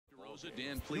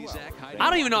I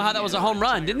don't even know how that was a home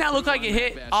run. Didn't that look like it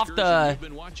hit off the...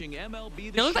 It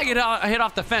looked like it hit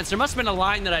off the fence. There must have been a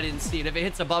line that I didn't see. And if it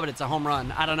hits above it, it's a home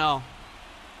run. I don't know.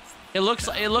 It looked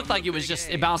like it was just,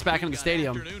 it bounced back into the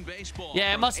stadium.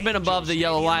 Yeah, it must have been above the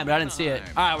yellow line, but I didn't see it.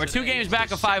 All right, we're 2 games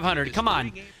back of 500. Come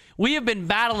on. We have been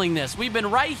battling this. We've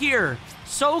been right here,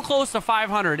 so close to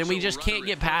 500, and we just can't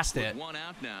get past it.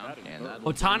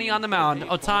 Ohtani on the mound.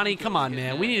 Ohtani, come on,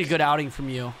 man. We need a good outing from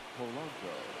you.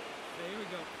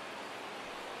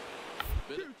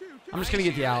 I'm just going to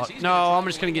get the out. No, I'm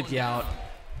just going to get the out.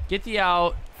 Get the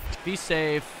out. Be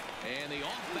safe. And the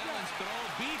off-balance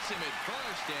throw beats him at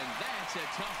first, and that's a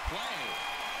tough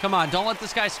play. Come on, don't let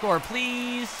this guy score,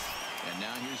 please. And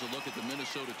now here's a look at the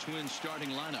Minnesota Twins starting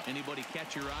lineup. Anybody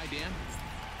catch your eye, Dan?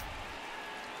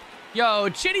 Yo,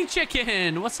 Chitty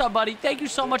Chicken. What's up, buddy? Thank you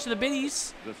so much for the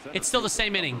biddies. It's still the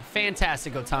same inning.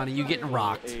 Fantastic, Ohtani. You getting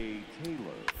rocked.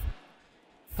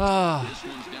 Oh,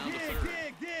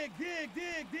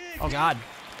 oh God.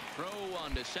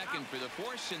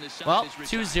 Well,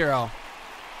 2-0.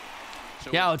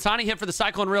 Yeah, Ohtani hit for the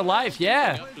cycle in real life.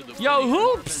 Yeah. Yo,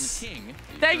 Hoops.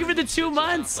 Thank you for the 2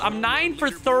 months. I'm 9 for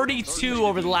 32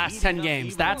 over the last 10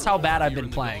 games. That's how bad I've been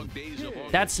playing.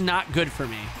 That's not good for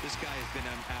me. This guy has been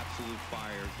on absolute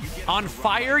fire. On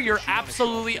fire, you're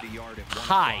absolutely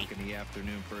high.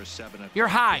 You're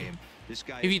high.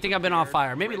 If you think I've been on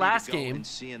fire. Maybe last game.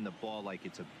 Seeing the ball like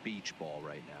it's a beach ball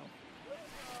right now.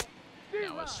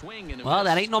 Well,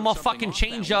 that ain't no more fucking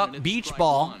change-up beach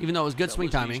ball, even though it was good swing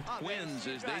timing.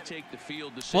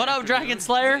 What up, Dragon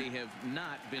Slayer? They have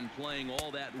not been playing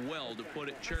all that well, to put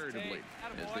it charitably,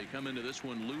 as they come into this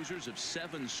one losers of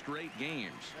 7 straight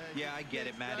games. Yeah, I get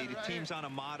it, Matty. The team's on a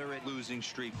moderate losing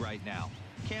streak right now.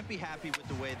 Can't be happy with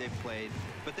the way they've played,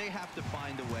 but they have to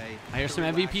find a way. I hear some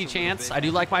MVP chants. I do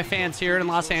like my fans here in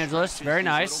Los Angeles. Very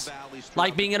nice.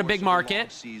 Like being in a big market.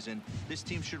 This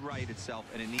team should right itself,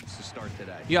 and it needs to start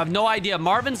today. You have no idea.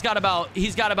 Marvin's got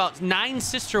about 9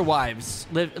 sister wives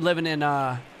living in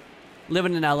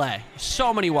LA.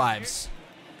 So many wives.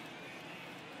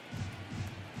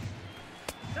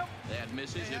 That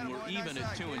misses, and we're even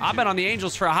at 2-2. I've been on the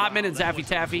Angels for a hot minute, Zaffy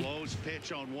Taffy.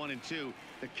 Pitch on 1-2.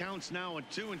 The count's now at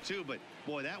 2-2, but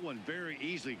boy, that one very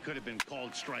easily could have been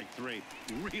called strike 3.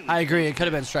 Really, I agree. It could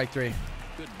have been strike 3.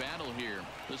 Good battle here.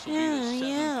 This will be the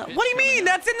 7th pitch. What do you mean?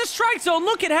 That's in the strike zone.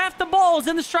 Look at half the balls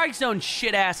in the strike zone.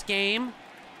 Shit ass game.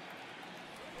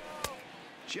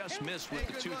 Just missed with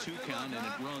the 2-2 count, and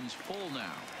it runs full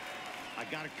now. I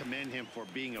got to commend him for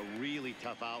being a really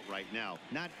tough out right now.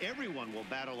 Not everyone will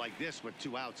battle like this with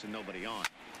 2 outs and nobody on.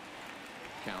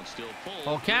 Count still full.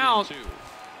 Full count. 3-2.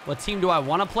 What team do I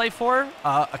want to play for?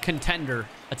 A contender.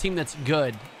 A team that's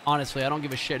good. Honestly, I don't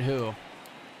give a shit who.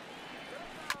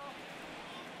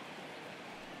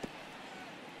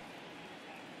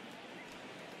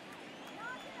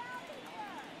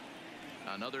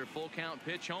 Another full count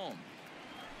pitch home.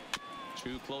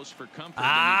 Too close for comfort.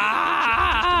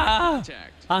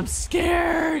 I'm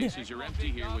scared. Bases are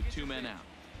empty here with 2 men out.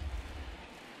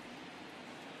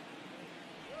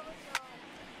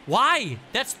 Why?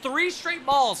 That's 3 straight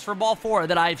balls for ball 4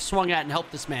 that I've swung at and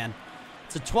helped this man.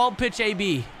 It's a 12-pitch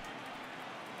AB.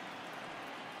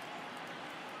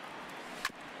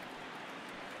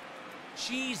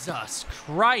 Jesus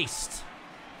Christ.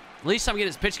 At least I'm getting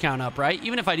his pitch count up, right?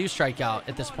 Even if I do strike out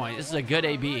at this point, this is a good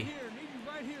AB.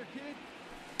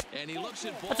 And he looks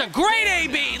at That's a great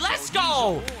AB. Let's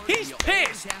go. He's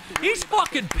pissed. He's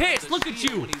fucking pissed. Look at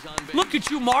you. Look at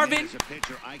you, Marvin. As a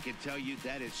pitcher, I can tell you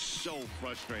that is so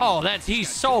frustrating. Oh, he's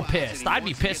so pissed. I'd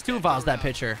be pissed too if I was that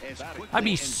pitcher. I'd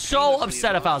be so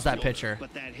upset if I was that pitcher.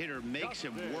 But that hitter makes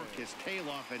him work his tail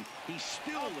off, and he's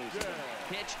still losing.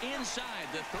 pitch inside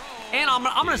the throw. And I'm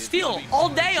gonna steal all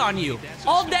day on you.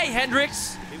 All day,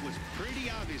 Hendricks. It was pretty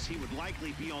obvious he would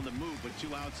likely be on the move with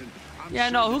 2 outs, and yeah,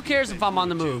 no, who cares if I'm on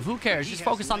the move? Who cares? Just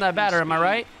focus on that batter, am I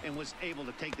right? And was able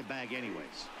to take the bag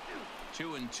anyways.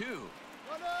 2-2.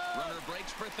 Runner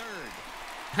breaks for third.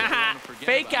 Haha,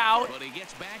 fake out. But he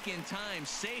gets back in time,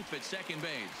 safe at second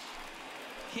base.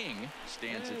 King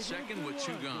stands at second with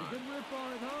 2 gone.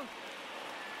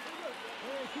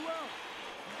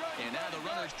 And now the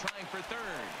runner's trying for third.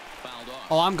 Fouled off.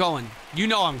 Oh, I'm going. You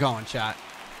know I'm going, chat.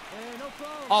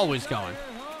 Always going.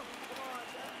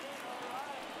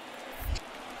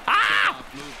 Ah!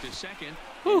 Move to second.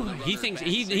 Whew, he thinks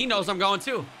he knows I'm going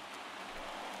too.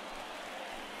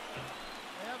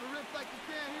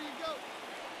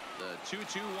 The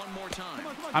 2-2 one more time.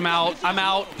 I'm out. I'm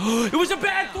out. It was a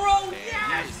bad throw.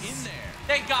 Yes. In there.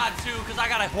 Thank God too, because I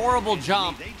got a horrible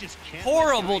jump.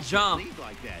 Horrible jump.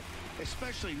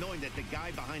 especially knowing that the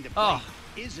guy behind the plate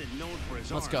isn't known for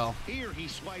his Let's arm. go. Here he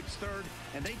swipes third,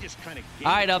 and they just kind of.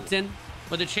 All right, Upton,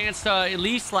 with a chance to at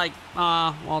least like,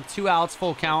 well, 2 outs,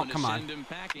 full count. Come on.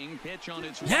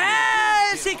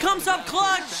 Yes, he comes up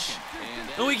clutch,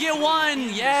 and we get 1.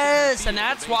 Yes, and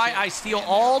that's why I steal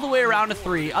all the way around to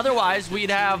 3. Otherwise,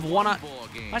 we'd have 1 on.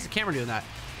 Why is the camera doing that?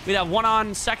 We'd have 1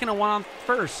 on second and 1 on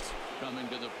first,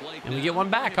 and we get 1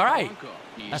 back. All right,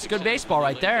 that's good baseball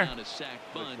right there.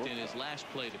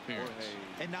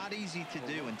 And not easy to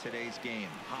do in today's game.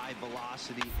 High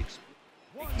velocity,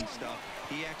 making stuff.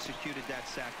 He executed that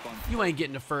sac bunt. You ain't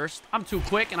getting to first. I'm too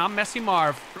quick, and I'm Messy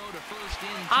Marv.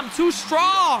 I'm too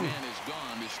strong.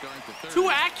 Too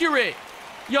accurate.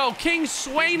 Yo, King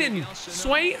Swain. King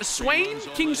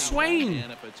Swain.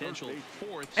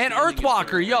 And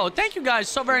Earthwalker. Yo, thank you guys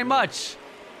so very much.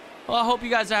 Well, I hope you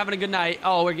guys are having a good night.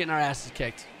 Oh, we're getting our asses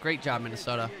kicked. Great job,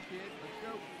 Minnesota.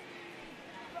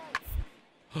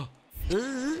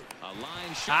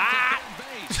 Ah!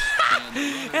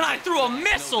 And I threw a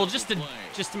missile just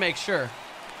to make sure.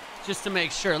 Just to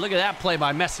make sure. Look at that play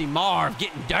by Messy Marv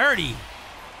getting dirty.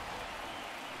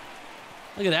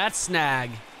 Look at that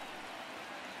snag.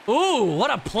 Ooh,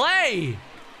 what a play.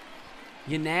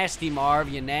 You nasty, Marv.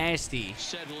 You nasty.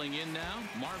 Settling in now,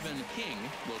 Marvin King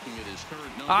looking at his third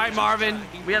number. All right, Marvin.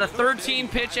 We had a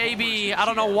 13-pitch AB. I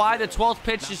don't know why the 12th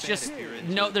pitch is just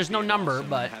there's no number,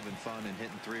 but having fun and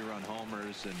hitting 3-run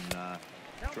homers and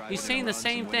he's saying the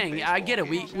same thing. I get it.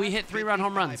 We hit 3-run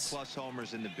home runs. Plus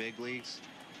homers in the big leagues.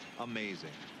 Amazing.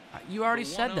 You already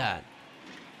said that.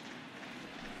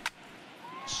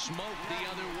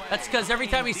 That's because every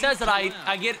time he says that,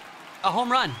 I get a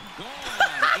home run.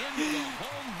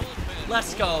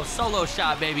 Let's go. Solo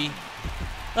shot, baby.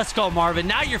 Let's go, Marvin.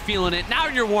 Now you're feeling it. Now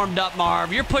you're warmed up,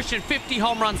 Marv. You're pushing 50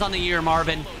 home runs on the year,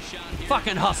 Marvin.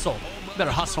 Fucking hustle.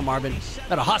 Better hustle, Marvin.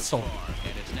 Better hustle.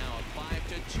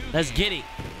 Let's get it.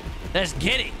 Let's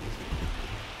get it.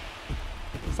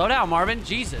 Slow down, Marvin.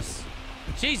 Jesus.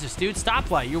 Jesus, dude.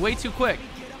 Stoplight. You're way too quick.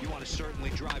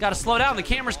 Got to slow down. The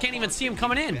cameras can't even see him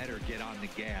coming in.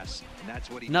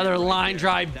 Another line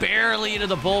drive barely into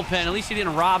the bullpen. At least he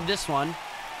didn't rob this one.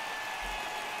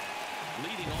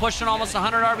 Pushing almost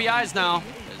 100 RBIs now.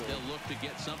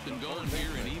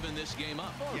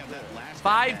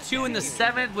 5-2 in the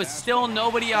 7th with still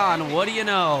nobody on. What do you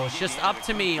know? It's just up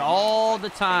to me all the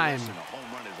time.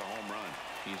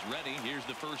 He's ready. Here's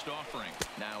the first offering.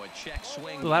 Now a check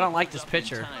swing. Ooh, I don't like this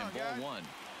pitcher.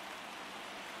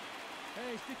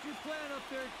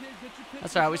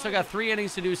 That's all right. We still got 3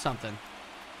 innings to do something.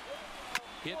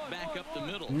 Hit back up the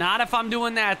middle. Not if I'm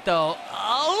doing that, though.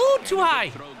 Oh, too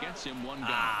high.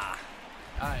 Ah.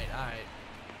 All right, all right.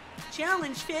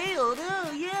 Challenge failed.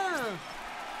 Oh, yeah.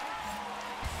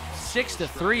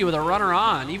 6-3 with a runner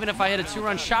on. Even if I hit a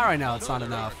 2-run shot right now, it's not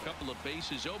enough.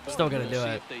 Still gonna do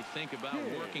it.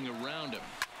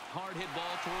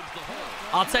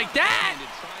 I'll take that.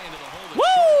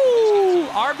 Woo!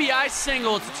 RBI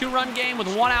single. It's a 2-run game with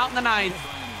 1 out in the 9th.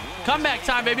 Comeback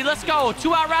time, baby. Let's go.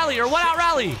 2-out rally or 1-out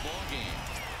rally.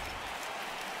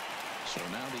 So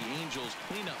now the Angels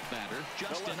cleanup batter,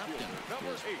 Justin Upton.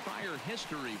 His prior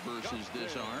history versus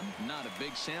this arm. Not a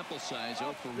big sample size,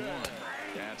 0 for 1.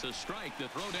 That's a strike to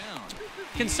throw down.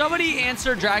 Can somebody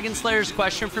answer Dragon Slayer's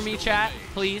question for me, chat,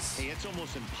 please? Hey, it's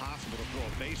almost impossible to throw a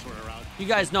base runner out. You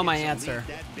guys know my answer.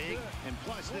 That big, and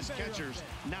plus this catcher's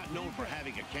not known for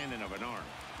having a cannon of an arm.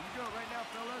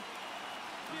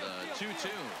 2-2.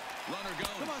 Runner goes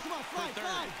for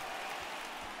third.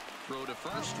 Throw to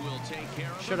first will take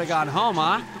care of it. Should have gone home,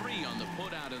 huh? 3 on the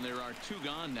putout, and there are 2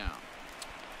 gone now.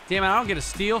 Damn it, I don't get a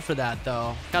steal for that,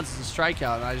 though. Counts as a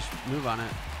strikeout, and I just move on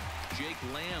it. Jake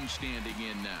Lamb standing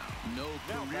in now. No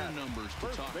career numbers to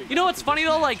talk about. You know what's funny,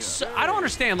 though? Like, I don't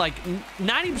understand. Like,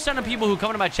 90% of people who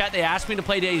come to my chat, they ask me to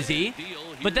play DayZ.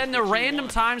 But then the random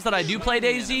times that I do play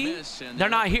DayZ, they're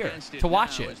not here to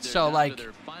watch it. So, like,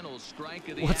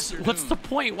 what's the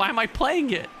point? Why am I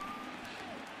playing it?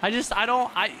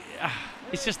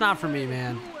 It's just not for me,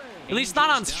 man. At least not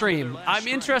on stream. I'm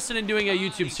interested in doing a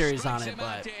YouTube series on it,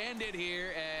 but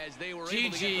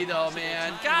GG though,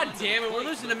 man. God damn it, we're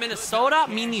losing to Minnesota.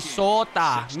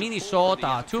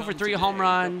 Minnesota. 2 for 3 home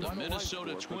run.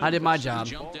 I did my job.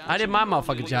 I did my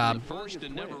motherfucking job.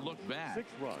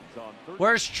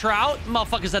 Where's Trout?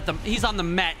 Motherfucker's he's on the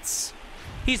Mets.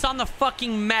 He's on the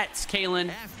fucking Mets,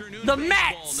 Kalen. The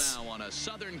Mets!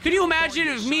 Could you imagine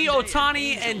if me,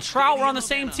 Ohtani, and Trout were on the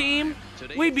same team?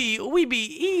 We'd be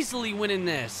easily winning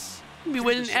this. We'd be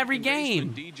winning every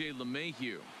game.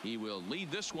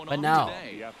 But no.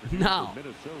 No.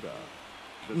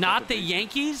 Not the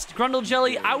Yankees? Grundle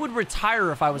Jelly, I would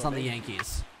retire if I was on the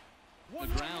Yankees. The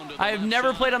ground to the I have left never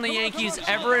side. played on the Yankees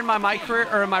ever in my career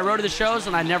or in my road to the shows,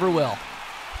 and I never will.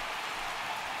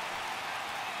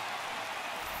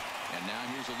 And now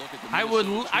here's a look at the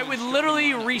I would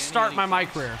literally restart my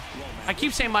career. I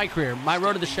keep saying my career, my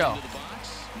road to the show. Into the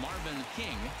box, Marvin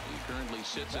King, who currently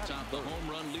sits atop the home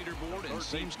run leaderboard and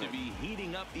seems to be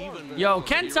heating up even Yo, more here with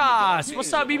the Kentas, ball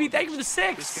what's up, game. BB? Thank you for the This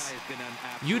guy 6. has been an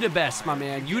absolute You the best, my fire.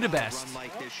 man. You the best. Run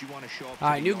like this, you want to show up All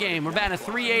right, to new the game. We're yard. batting a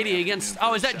 380 against.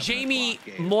 Oh, is that 7 Jamie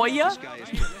o'clock game. Moya? This guy is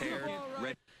prepared,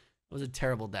 ready That was a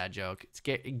terrible dad joke. It's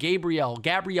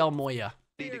Gabrielle Moya.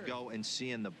 to go and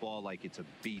seeing the ball like it's a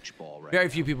beach ball right Very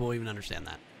now. few people will even understand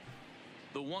that.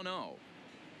 The 1-0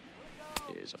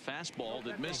 is a fastball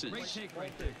that misses.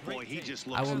 Boy, he just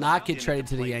I looks will not get in traded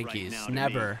to the plate Yankees. now to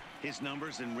Never. me. His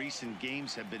numbers in recent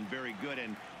games have been very good,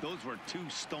 and those were 2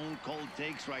 stone-cold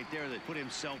takes right there that put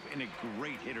himself in a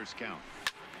great hitter's count.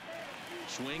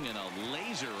 Swing and a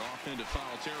laser off into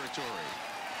foul territory.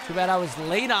 Too bad I was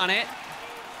late on it.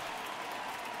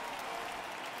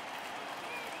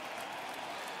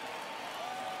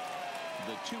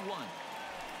 The 2-1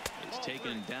 is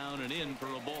taken down and in for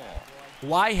a ball.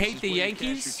 Why This hate is the where you cash your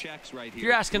Yankees? checks right If here.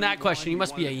 you're asking that 3-1, question, you you're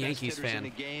must one be of a the best Yankees hitters fan. in the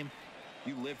game.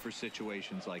 You live for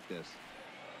situations like this.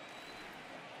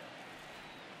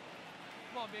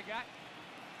 Come on, big guy.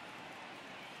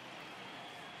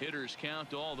 Hitters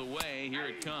count all the way. Here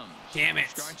it comes. Damn it.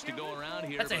 Starts to go around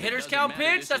here, That's a but it hitter's doesn't count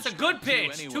matter. pitch. This That's a is good strike 2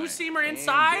 pitch. anyway. Two-seamer And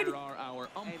inside. there are our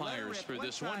umpires for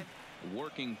this one.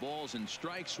 Working balls and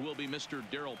strikes will be Mr.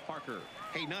 Darryl Parker.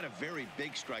 Hey, not a very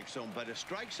big strike zone, but a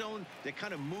strike zone that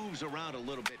kind of moves around a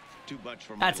little bit too much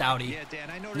for my That's liking. outie. Yeah, Dan,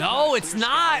 I know No, it's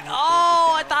not.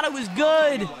 Oh, I thought it was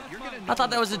good. I thought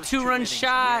that was a 2-run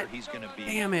shot.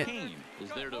 Damn it. Kane is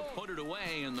there to put it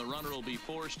away, and the runner will be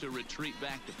forced to retreat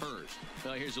back to first.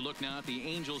 Well, here's a look now at the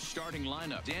Angels starting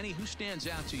lineup. Danny, who stands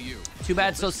out to you? Too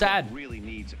bad, so sad. Really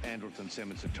needs Andrelton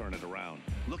Simmons to turn it around.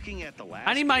 Looking at the last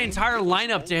I need my game, entire it was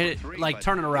lineup to hit it, 0-3, like, but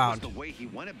turn it it was around. the way he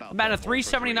went about About a that 0-3.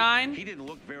 379, He didn't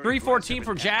look very 314 aggressive,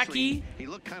 for and Jackie. actually, he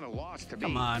looked kind of lost to me.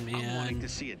 Come on, I'm wanting man. to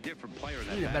see a different player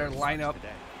than Need a that better lineup.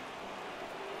 today.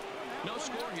 No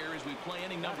score here as we play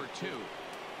inning number 2.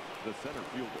 The center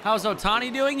fielder. How's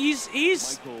Ohtani doing? He's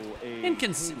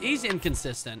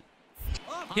inconsistent.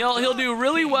 He'll do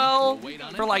really well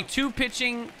for like 2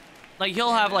 pitching. Like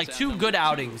he'll have like 2 good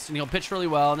outings and he'll pitch really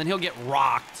well, and then he'll get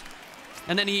rocked.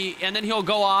 And then he'll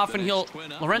go off and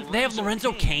they have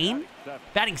Lorenzo Cain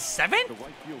batting 7th? The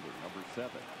right fielder, number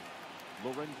 7.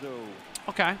 Lorenzo.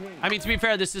 Okay. I mean, to be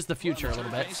fair, this is the future a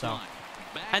little bit, so.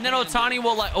 And then Ohtani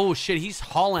will like, oh shit, he's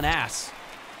hauling ass.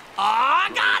 Ah,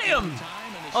 I got him.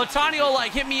 Ohtani will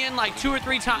like hit me in like 2 or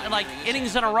 3 times, like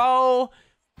innings in a row.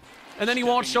 And then he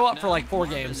won't show up for like 4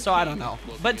 games, so I don't know.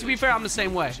 But to be fair, I'm the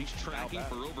same way. He's tracking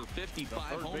for over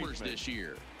 55 homers this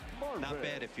year. Not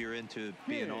bad if you're into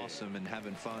being awesome and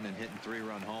having fun and hitting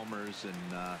 3-run homers and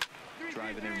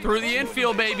driving in Through the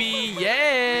infield, baby.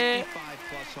 Yeah. 55+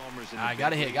 homers in the I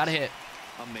gotta big hit, gotta leagues. hit.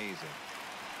 Amazing.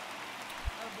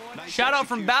 Nice Shout out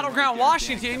from execution Battleground, right there,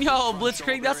 Washington. Dan. Yo, Front Blitzkrieg,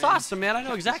 shoulder that's in, awesome, man. I know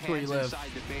kept exactly where his you hands live.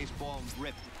 inside the baseball and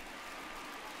ripped.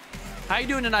 How you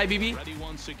doing tonight, BB? Ready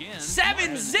once again.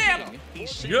 7 zip. He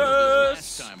singled his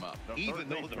Yes. last time up. Even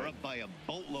though they're up by a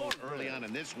boatload early on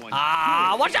in this one.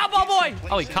 Ah, watch out, ball boy.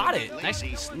 Oh, he Place caught in it. late, Nice,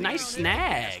 they nice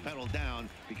snag. pedal down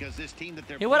because this team that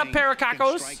they're Hey, what up, playing can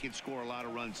Paracacos? strike and score a lot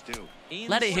of runs too.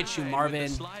 Let it hit you, Inside with Marvin. the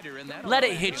slider, and that'll Let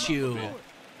it back hit him up you. a bit.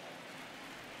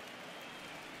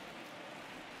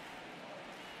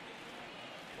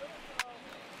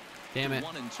 Damn it.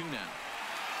 1 and 2 now.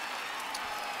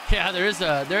 Yeah, there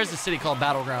is a city called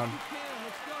Battleground.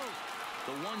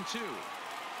 The 1-2.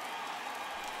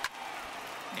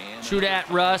 And True that,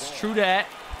 Russ. True that.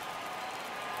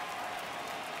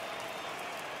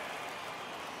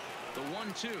 The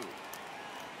 1-2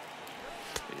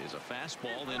 is a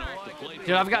fastball then off the plate.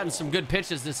 Dude, I've gotten some good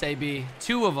pitches this AB.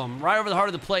 2 of them right over the heart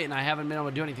of the plate, and I haven't been able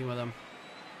to do anything with them.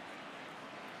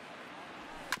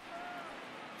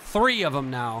 3 of them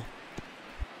now.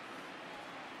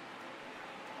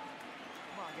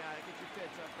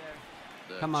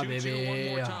 The Come on, 2-2 baby. One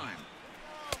more time.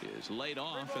 Is laid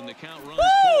off and the count runs.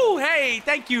 Woo! Hey,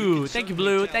 thank you. Thank you,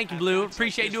 Blue. Thank you, Blue.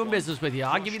 Appreciate doing business with you.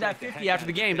 I'll give you that 50 after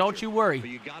the game. Don't you But worry.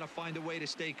 you got to find a way to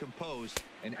stay composed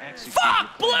and execute.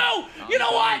 Fuck, your plan. Blue! You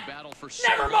know what? Battle for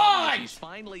Never second. mind. He's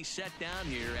finally set down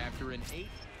here after an 8.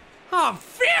 I'm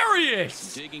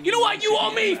furious. Digging You know in what? You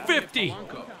once owe me again, 50.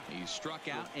 Polanco. He struck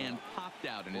out and popped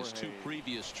out in his 2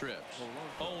 previous trips.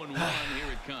 0-1, here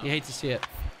it comes. You hate to see it.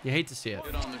 You hate to see it.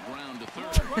 Hit on the ground to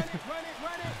third.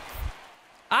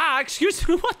 Ah, excuse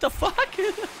me. What the fuck? And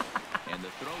the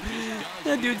throw just does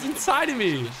That dude's get him inside of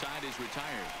me. to the side of is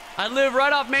retired. I live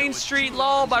right off Main Street,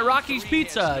 lol, by Rocky's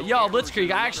Pizza. Yo,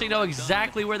 Blitzkrieg, I actually know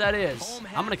exactly where that is.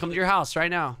 I'm going to come to your house right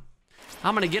now.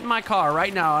 I'm going to get in my car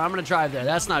right now, and I'm going to drive there.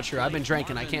 That's not true. I've been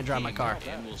drinking. I can't drive my car.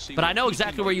 But I know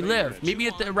exactly where you live. Meet me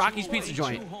at the Rocky's Pizza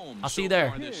joint. I'll see you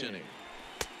there.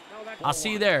 I'll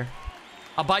see you there.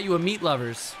 I'll buy you a Meat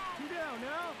Lovers.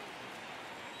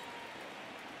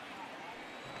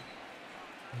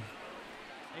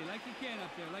 Hey, like you can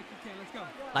up there. Like you can. Let's go.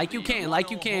 Like you can.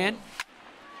 Like you can.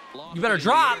 You better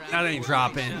drop. That ain't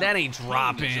dropping. That ain't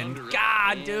dropping.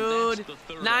 God, dude.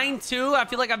 9-2. I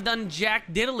feel like I've done Jack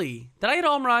Diddley. Did I hit a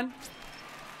home run?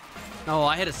 No,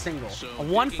 I hit a single. A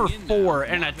 1 for 4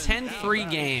 and a 10-3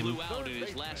 game.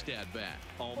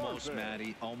 Almost,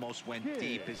 Matty. Almost went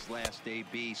deep his last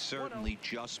AB. Certainly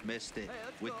just missed it.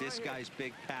 With this guy's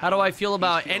big power, how do I feel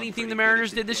about anything the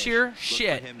Mariners did this year?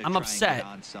 Shit. I'm upset.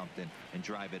 On something and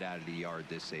drive it out of the yard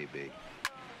this AB.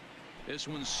 This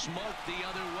one smoked the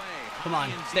other way. Come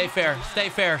on. Stay fair. Stay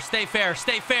fair. Stay fair.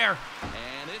 Stay fair.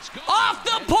 And it's gone. Off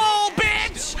the pole,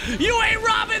 bitch! You ain't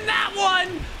robbing that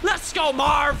one! Let's go,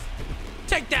 Marv!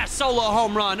 Take that solo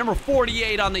home run. Number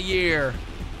 48 on the year.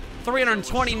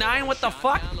 329. What the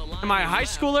fuck? Am I a high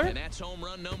schooler? And that's home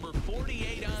run number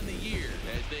 48 on the year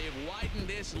as they have widened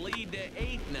this lead to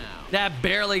 8 now. That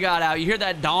barely got out. You hear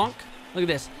that donk? Look at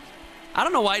this. I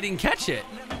don't know why he didn't catch it.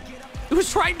 It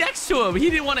was right next to him. He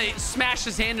didn't want to smash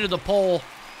his hand into the pole.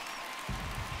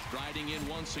 Striding in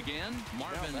once again,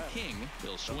 Marvin King.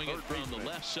 He'll swing it from the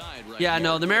left side right. Yeah,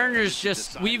 no, the Mariners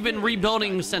just, we've been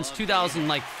rebuilding since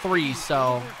 2003,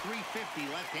 so.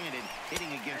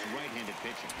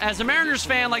 As a Mariners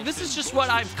fan, like, this is just what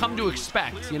I've come to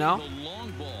expect, you know?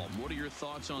 Long ball. What are your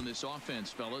thoughts on this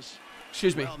offense, fellas?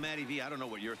 Excuse me. Well, Matty V, I don't know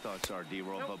what your thoughts are,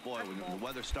 D-Roll, but boy, when the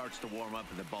weather starts to warm up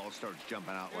and the ball starts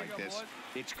jumping out like this,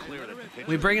 it's clear that the pitcher...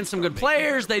 We bring in some good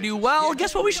players. They do well.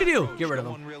 Guess what we should do? Get rid of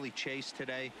them.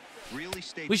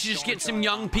 We should just get some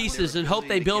young pieces and hope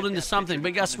they build into something.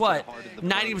 But guess what?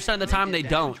 90% of the time, they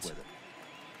don't.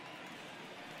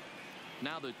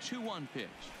 Now the 2-1 pitch.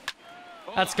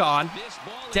 That's gone.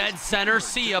 Dead center.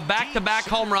 See ya. Back-to-back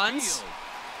home runs.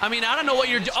 I mean, I don't know what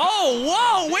you're doing. Oh,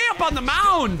 whoa, way up on the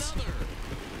mound.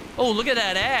 Oh, look at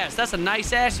that ass. That's a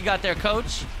nice ass you got there,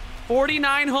 coach.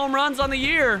 49 home runs on the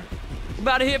year.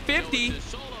 About to hit 50.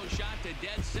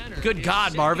 Good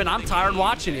God, Marvin. I'm tired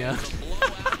watching you.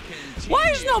 Why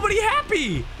is nobody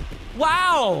happy?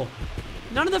 Wow.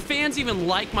 None of the fans even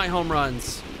like my home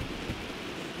runs.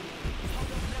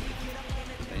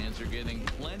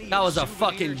 That was a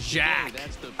fucking jack.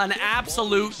 An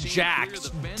absolute jack.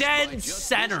 Dead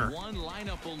center.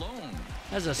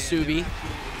 That's a Subi.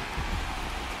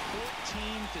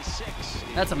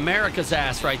 That's America's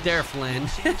ass right there, Flynn.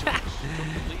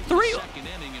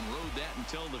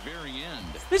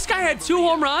 This guy had 2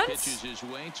 home runs?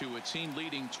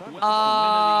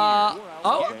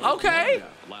 Oh, okay.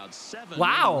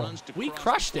 Wow, we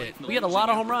crushed it. We had a lot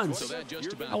of home runs.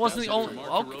 I wasn't the only.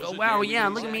 Oh, wow, yeah,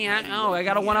 look at me. I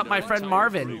got to one up my friend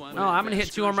Marvin. No, I'm going to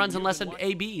hit 2 home runs unless an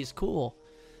AB is cool.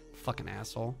 Fucking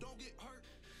asshole.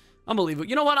 Unbelievable.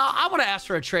 You know what? I want to ask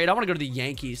for a trade. I want to go to the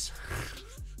Yankees.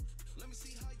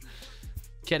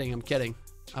 Kidding, I'm kidding.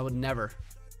 I would never.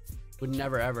 Would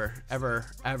never, ever, ever,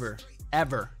 ever,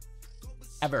 ever,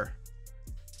 ever.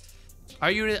 Are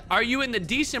you in the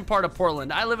decent part of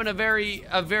Portland? I live in a very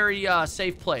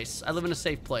safe place. I live in a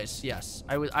safe place. Yes,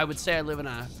 I would say I live in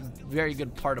a very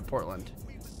good part of Portland.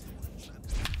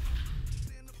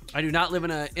 I do not live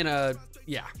in a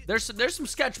yeah. There's some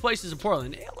sketch places in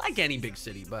Portland, like any big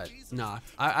city, but nah,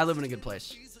 I live in a good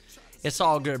place. It's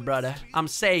all good, brother. I'm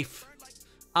safe.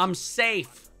 I'm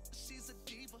safe.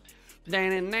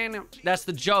 That's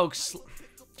the jokes.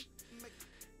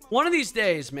 One of these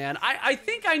days, man, I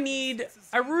think I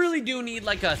really do need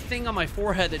like a thing on my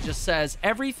forehead that just says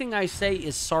everything I say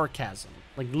is sarcasm.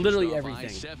 Like literally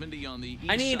everything.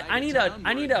 I need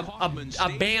a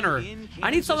banner. I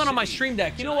need something on my stream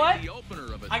deck. You know what?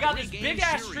 I got this big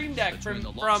ass stream deck from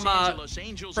Elgato.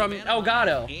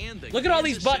 Look at all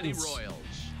these buttons.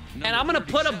 And I'm gonna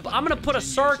put a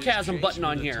sarcasm button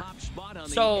on here.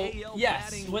 So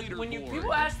yes, when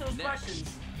people ask those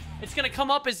questions, it's gonna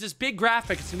come up as this big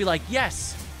graphic. It's gonna be like,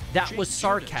 yes, that was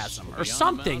sarcasm or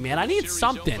something, man. I need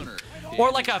something,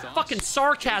 or like a fucking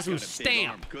sarcasm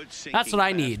stamp. That's what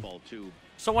I need.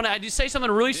 So when I do say something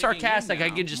really sarcastic,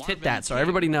 I can just hit that so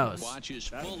everybody knows.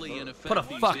 Put a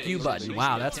fuck you button.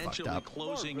 Wow, that's fucked up.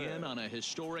 Closing in on a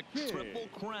historic triple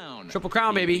crown. Triple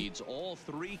crown, baby. Leads all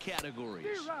 3 categories.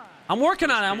 I'm working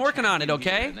on it. I'm working on it,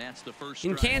 okay?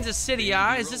 In Kansas City,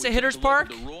 is this a hitter's park?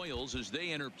 The Royals as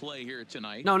they enter play here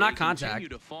tonight. No, not They contact. continue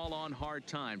to fall on hard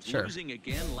times. Sure. Losing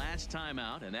again last time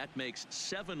out, and that makes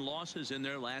 7 losses in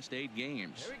their last 8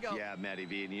 games. There we go. Yeah, Matty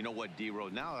V, and you know what, D-Row,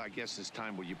 now I guess it's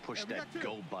time where you push that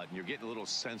go button. You're getting a little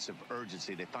sense of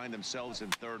urgency. They find themselves in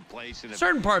 3rd place. And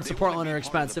Certain parts of Portland are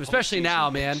expensive, especially now,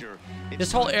 man.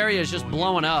 This whole area is just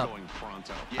blowing up.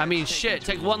 I mean, shit,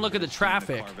 take one look at the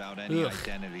traffic. Carve out any Ugh.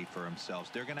 identity for themselves.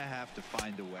 They're going to have to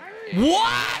find a way. What?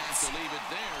 Have to leave it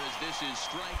there as this is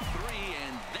strike 3,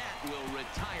 and that will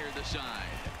retire the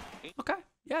side. Okay.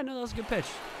 Yeah, no, that was a good pitch.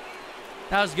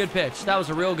 That was a good pitch. That was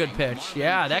a real good pitch.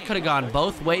 Yeah, that could have gone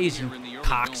both ways, you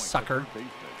cocksucker. Baseman.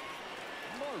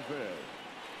 Marvin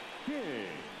King.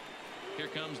 Here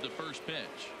comes the first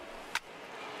pitch.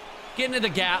 Get into the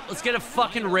gap. Let's get a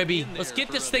fucking ribby. Let's get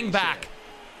this thing back.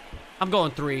 I'm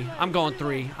going 3. I'm going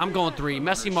 3. I'm going 3.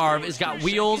 Messi Marv has got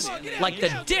wheels like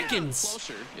the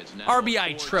Dickens.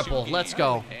 RBI triple. Let's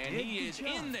go.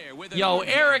 Yo,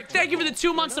 Eric, thank you for the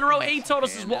 2 months in a row. 8 total.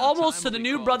 Says, well, almost to the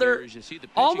new brother.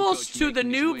 Almost to the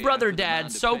new brother,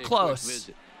 Dad. So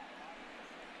close.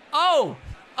 Oh,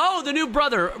 the new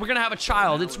brother. We're going to have a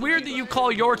child. It's weird that you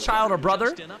call your child a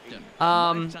brother.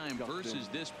 Yeah,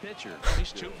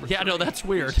 no, that's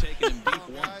weird.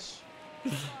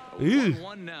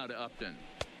 1-1 now to Upton.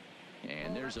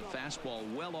 And there's a fastball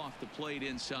well off the plate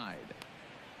inside.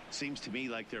 Seems to me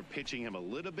like they're pitching him a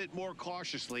little bit more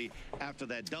cautiously after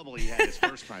that double he had his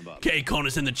first time up. Okay,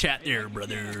 Kona's in the chat there,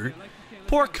 brother.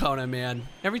 Poor Kona, man.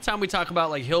 Every time we talk about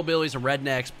like hillbillies and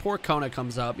rednecks, poor Kona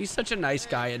comes up. He's such a nice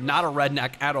guy and not a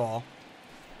redneck at all.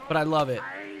 But I love it.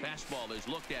 Fastball is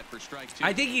looked at for strike 2.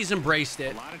 I think he's embraced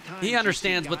it. He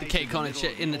understands what the K Kona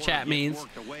in the chat means.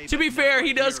 To be fair,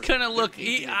 he does kind of look.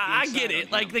 I get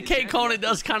it. Like the K Kona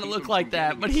does kind of look like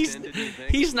that, but he's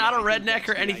not a redneck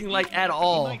or anything like at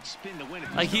all.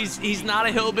 Like he's not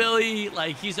a hillbilly.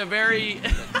 Like he's a very.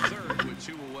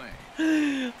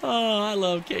 Oh, I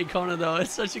love K Kona though.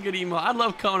 It's such a good emo. I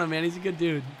love Kona, man. He's a good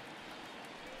dude.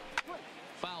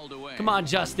 Fouled away. Come on,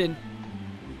 Justin.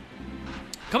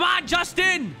 Come on,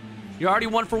 Justin! You're already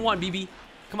 1 for 1, BB.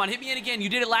 Come on, hit me in again. You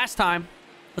did it last time.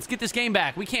 Let's get this game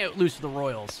back. We can't lose to the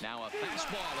Royals. Now a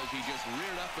fastball as he just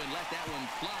reared up and let that one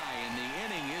fly, and the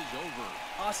inning is over.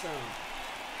 Awesome.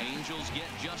 Angels get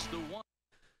just the 1.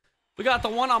 We got the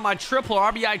 1 on my triple,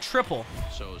 RBI triple.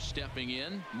 So stepping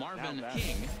in, Marvin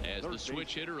King as the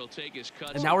switch hitter will take his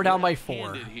cuts. And now we're down by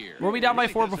 4. Were we down by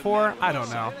 4 before? I don't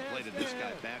know.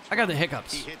 I got the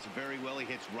hiccups. He hits very well. He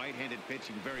hits right-handed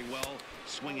pitching very well.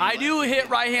 I do hit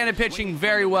right-handed pitching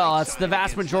very well. That's the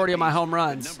vast majority of my home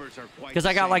runs. Because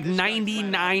I got like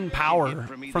 99 power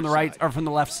from the right or from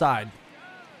the left side.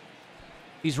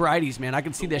 These righties, man, I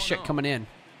can see this shit coming in.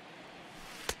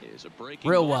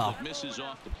 Real well. Misses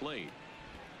off the plate.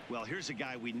 Well, here's a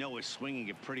guy we know is swinging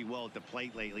it pretty well at the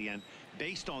plate lately, and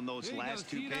based on those last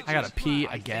 2 pitches, I gotta pee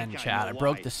again, Chad. I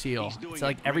broke the seal. It's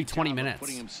like every 20 minutes.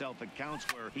 Putting himself at counts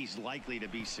where he's likely to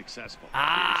be successful.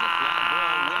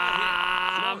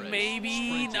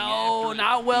 Maybe no,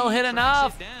 not well hit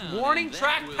enough. Warning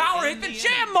track power. Hit the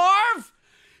gym, Marv.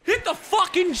 Hit the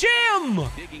fucking gym!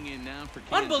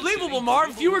 Unbelievable, Marv.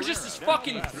 If you were just as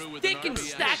fucking thick and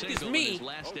stacked as me,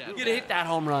 you'd have hit that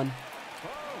home run.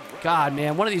 God,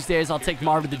 man, one of these days I'll take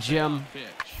Marv to the gym.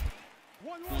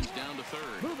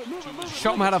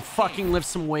 Show him how to fucking lift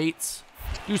some weights.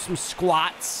 Do some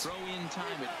squats.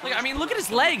 Like, I mean, look at his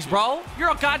legs, bro.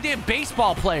 You're a goddamn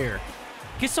baseball player.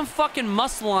 Get some fucking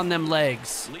muscle on them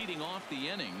legs. Leading off the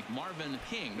inning, Marvin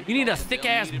King. You need a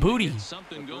thick-ass booty.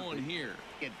 Something going here.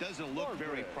 It doesn't look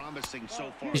very promising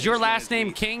so far. Is your last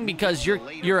name King? Because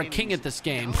you're a king at this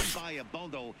game.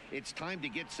 It's time to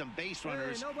get some base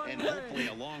runners and hopefully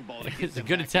a long ball. It's a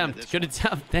good attempt. Good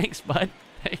attempt. Thanks, bud.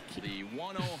 Thank you. The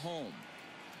 1-0 home.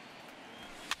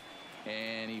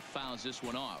 And he fouls this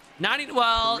one off. 90.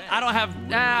 Well, I don't have.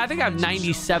 I think I have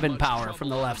 97 power from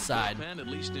the left side. At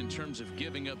least in terms of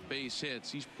giving up base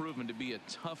hits, he's proven to be a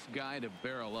tough guy to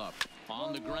barrel up.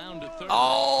 On the ground to third.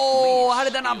 Oh, how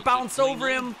did that not bounce over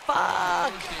him?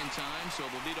 Fuck. So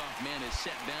the leadoff man is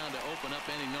set down to open up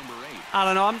inning number 8. I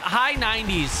don't know. I'm high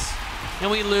 90s, and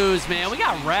we lose, man. We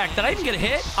got wrecked. Did I even get a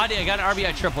hit? I did. I got an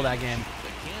RBI triple that game.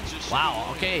 The Kansas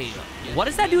Wow, okay. What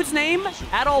is that dude's name?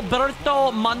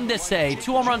 Adalberto Mondese.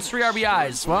 2 home runs, 3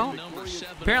 RBIs. Well,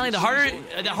 apparently the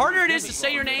harder it is to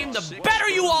say your name, the better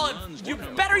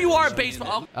you are at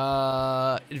baseball.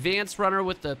 Advanced runner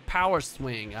with the power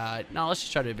swing. No, let's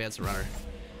just try to advance the runner.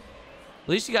 At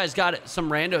least you guys got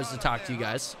some randos to talk to you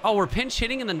guys. Oh, we're pinch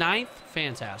hitting in the 9th?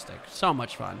 Fantastic. So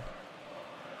much fun.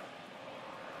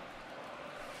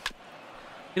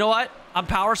 You know what? I'm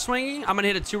power swinging. I'm going to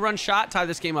hit a 2-run shot, tie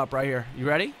this game up right here. You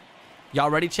ready? Y'all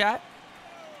ready, chat?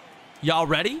 Y'all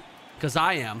ready? Because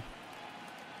I am.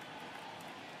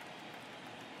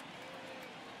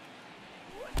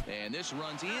 And this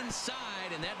runs inside,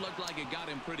 and that looked like it got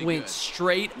him pretty Went good.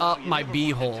 straight up my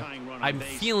B-hole. I'm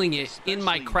feeling it in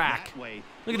my crack.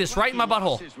 Look at this, right in my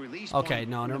butthole. Okay,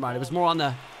 no, never mind. It was more on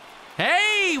the...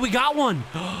 Hey, we got one.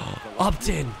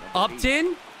 Upton.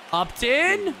 Upton.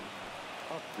 Upton.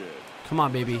 Come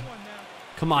on, baby.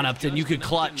 Come on, Upton. You could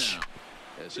clutch.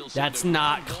 That's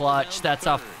not clutch. That's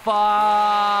a fuck.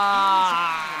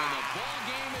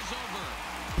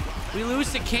 We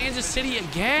lose to Kansas City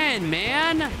again,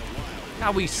 man.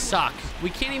 God, we suck. We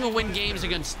can't even win games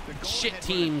against shit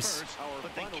teams.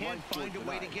 But they can't find a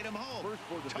way to get him home.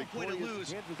 Tough way to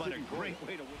lose, but a great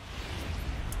way to win.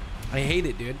 I hate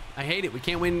it, dude. I hate it. We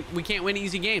can't win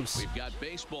easy games. We've got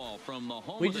baseball from the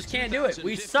home We of just the can't do it.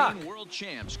 We suck. World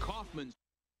champs, Kaufman.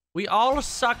 We all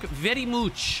suck very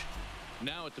much.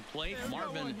 Now at the plate,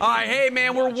 Marvin. All right, hey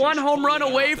man, we're 1 home run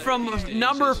away from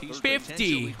number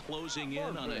 50. Closing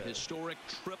in on a historic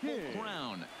triple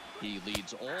crown. He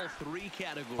leads all 3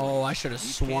 categories. Oh, I should have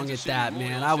swung at that,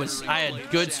 man. I had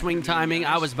good swing timing.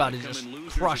 I was about to just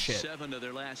crush it. 7 of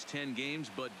their last 10 games,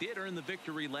 but did earn the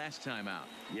victory last time out.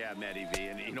 Yeah, Matty V,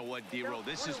 and you know what, D-Roll,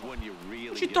 this is when you really...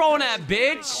 What you throwing at,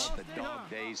 bitch?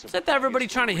 Is that everybody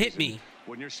trying to hit me?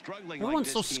 When you're struggling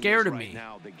Everyone's like so scared of right me.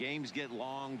 now, the games get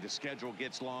long, the schedule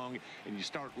gets long, and you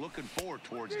start looking forward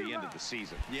towards the end of the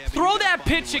season. Yeah, Throw that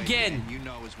pitch again. You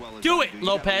know as well as Do I it, you gotta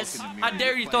Lopez. look in the I mirror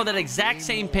dare and you play throw that way exact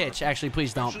same more. pitch. Actually,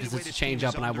 please don't, Especially because the it's way a this team change up,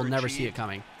 is and I will never see it underachieved.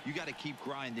 coming. You got to keep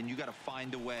grinding. You got to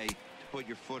find a way to put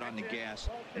your foot on the gas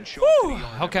and show Woo! up to the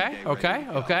yard Okay, every day ready okay,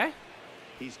 to go. okay.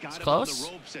 He's got It's him on the close.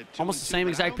 ropes at 2-2, Almost the same but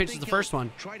I exact don't pitch as think the first he'll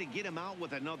one. Try to get him out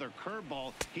with another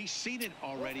curveball. He's seen it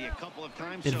already a couple of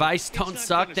times. Advice, so don't it's not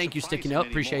suck. gonna Thank you, surprise sticking him up.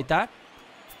 Appreciate anymore. that.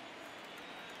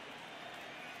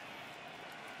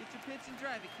 Get your pitch and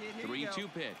drive it, kid. Here you go.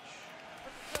 3-2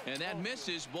 pitch. And that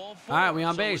misses, ball 4. All right, we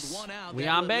on So base. with 1 out, We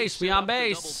that'll on at base. least We set on up the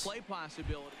base. double play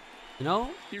possibility. You know,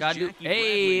 Here's gotta do. Jackie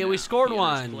Hey, Bradley we now. scored He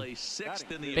enters one. play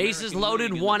 6th in the Bases American loaded,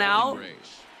 League in the 1 batting out.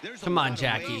 race. There's Come a on, lot of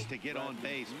Jackie. ways to get on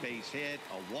base. Base hit,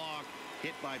 a walk,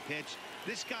 hit by pitch.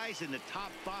 This guy's in the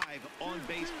top 5 on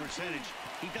base percentage.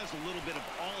 He does a little bit of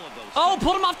all of those. Oh, things.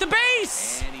 pulled him off the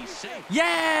base. And he's safe.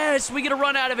 Yes, we get a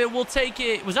run out of it. We'll take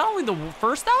it. Was that only the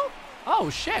first out? Oh,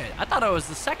 shit. I thought it was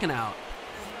the second out.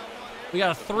 We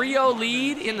got a 3-0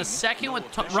 lead in the second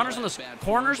with runners on the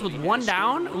corners with 1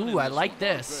 down. Ooh, I like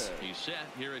this. He's set.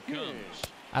 Here it comes.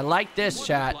 I like this,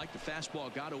 chat. Like the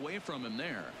fastball got away from him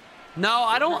there. No,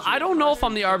 I don't know if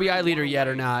I'm the RBI leader yet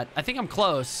or not. I think I'm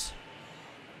close.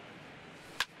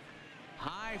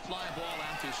 High fly ball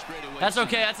out to straightaway. That's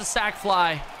okay. That's a sac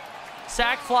fly.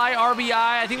 Sac fly RBI.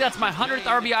 I think that's my 100th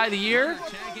RBI of the year.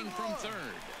 Tagging from third.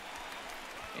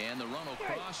 And the run will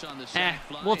cross on the sac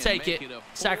fly We'll and take make it. a 4-0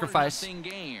 Sacrifice.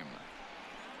 game.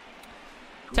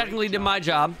 Technically did my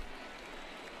job.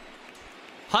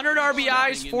 100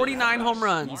 RBIs, 49 home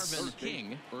runs. Marvin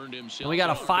King earned himself And we got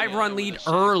a up 5-run with lead a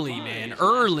sac early, fly man. last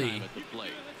Early. time at the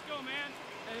plate. Let's go, man.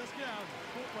 Hey, let's get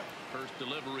out. First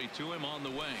delivery to him on the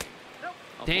way.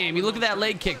 Damn, you look at that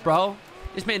leg kick, bro.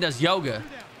 This man does yoga.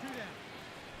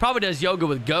 Probably does yoga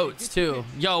with goats, too.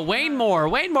 Yo, Wayne Moore.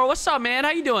 Wayne Moore, what's up, man?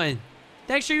 How you doing?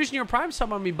 Thanks for using your Prime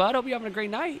sub on me, bud. Hope you're having a great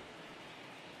night.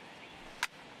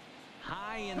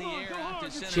 High in the air out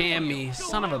to center Jam field. me,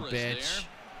 son of a Torres bitch. there.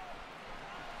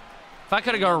 If I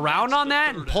could have gone around on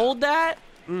that and pulled that,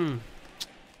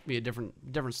 be a different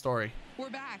story. We're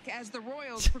back as the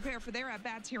Royals prepare for their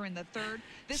at-bats here in the third.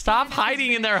 This Stop lineup has hiding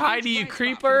been in there, a huge Heidi, you bright spot for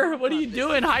creeper. the What are you club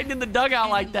doing, this hiding in the dugout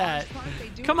season. like In that? large part, they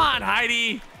do Come on,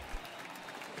 Heidi.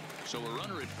 So a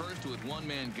runner at first with 1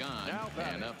 man gone.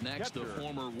 And up next, the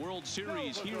former World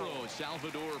Series hero,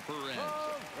 Salvador Perez.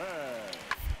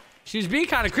 She was being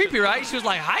kind of creepy, right? She was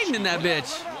like hiding in that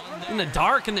bitch. In the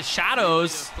dark, in the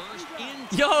shadows.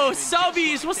 Yo,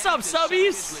 subbies. What's up,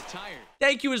 subbies?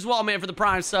 Thank you as well, man, for the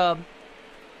Prime sub.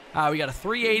 We got a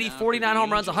 380, 49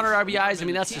 home runs, 100 RBIs. I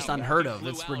mean, that's just unheard of.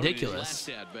 It's ridiculous.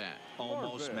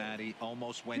 Almost, Matty.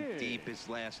 Almost went deep his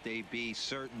last AB.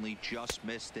 Certainly just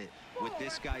missed it. With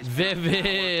this guy's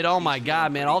Vivid. Oh my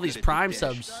God, man! All these prime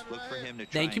subs. Look for him to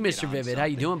Thank you, Mr. Vivid. How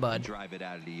you doing, bud? Drive it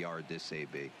out of the yard this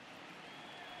AB.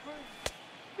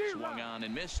 Swung on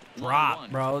and missed. Drop,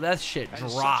 bro. That shit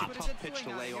dropped. Tough pitch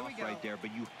to lay off right there,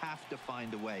 but you have to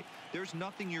find a way. There's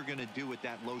nothing you're going to do with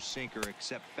that low sinker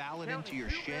except foul it into your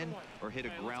shin or hit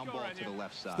a ground ball to the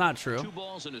left side. It's not true. 2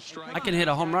 balls and a strike. I can hit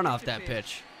a home run off that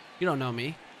pitch. You don't know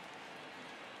me.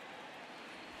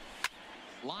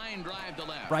 Line drive to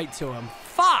left. Right to him.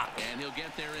 Fuck. And he'll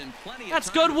get there in plenty of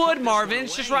That's time good to wood, put Marvin. this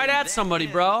It's just one right away, at and somebody,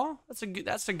 that bro. That's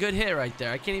a good hit right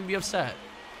there. I can't even be upset.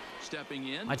 Stepping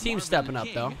in. My team's Marvin stepping up,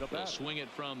 King though. will swing it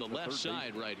from the left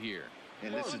side right here.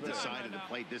 And this is the side of the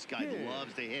plate this guy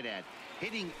loves to hit at.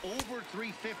 Hitting over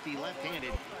 350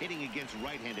 left-handed, hitting against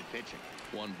right-handed pitching.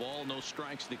 1 ball, no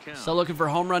strikes to count. Still looking for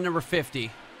home run number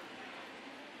 50.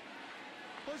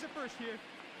 Close it first here.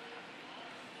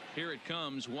 Here it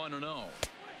comes, 1-0.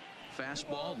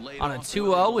 Fastball laid On a off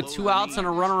 2-0 with 2 outs and a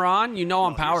runner on, you know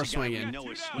I'm power swinging.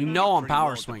 You know I'm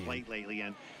power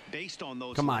swinging. Based on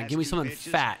those Come on, give me something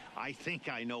fat. I think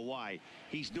I know why.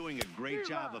 He's doing a great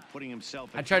job of putting himself.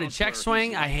 I tried to check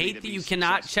swing. I hate that you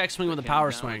cannot check swing with a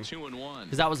power swing. 2-1.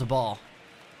 Because that was a ball.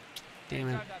 Damn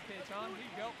it.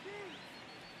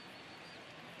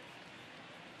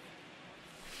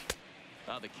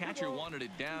 The catcher wanted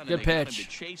it down. Good and they got him pitch. to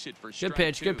chase it for Good strike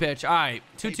pitch. 2. Good pitch. All right.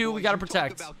 2-2. Hey, We boys, got to you talk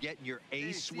protect. about getting your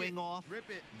A swing off.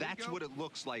 That's what it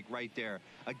looks like right there.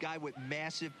 A guy with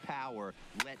massive power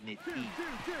letting it eat.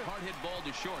 Hard hit ball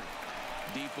to short.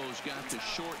 Defoe's got the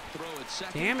short throw at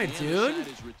second. Damn it, and the dude. side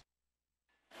is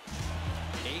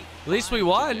 8 At least we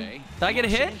won. today. Did I get a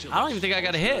hit? I don't even think I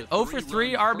got a hit. 0 for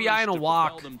 3 RBI and a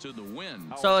walk.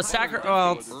 So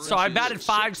so I batted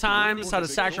 5 times, had a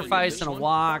sacrifice and a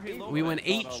walk. We went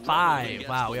 8-5.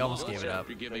 Wow, we almost gave it up.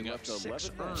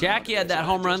 Jackie had that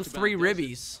home run, 3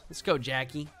 ribbies. Let's go,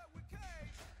 Jackie.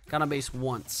 Got on base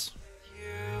once.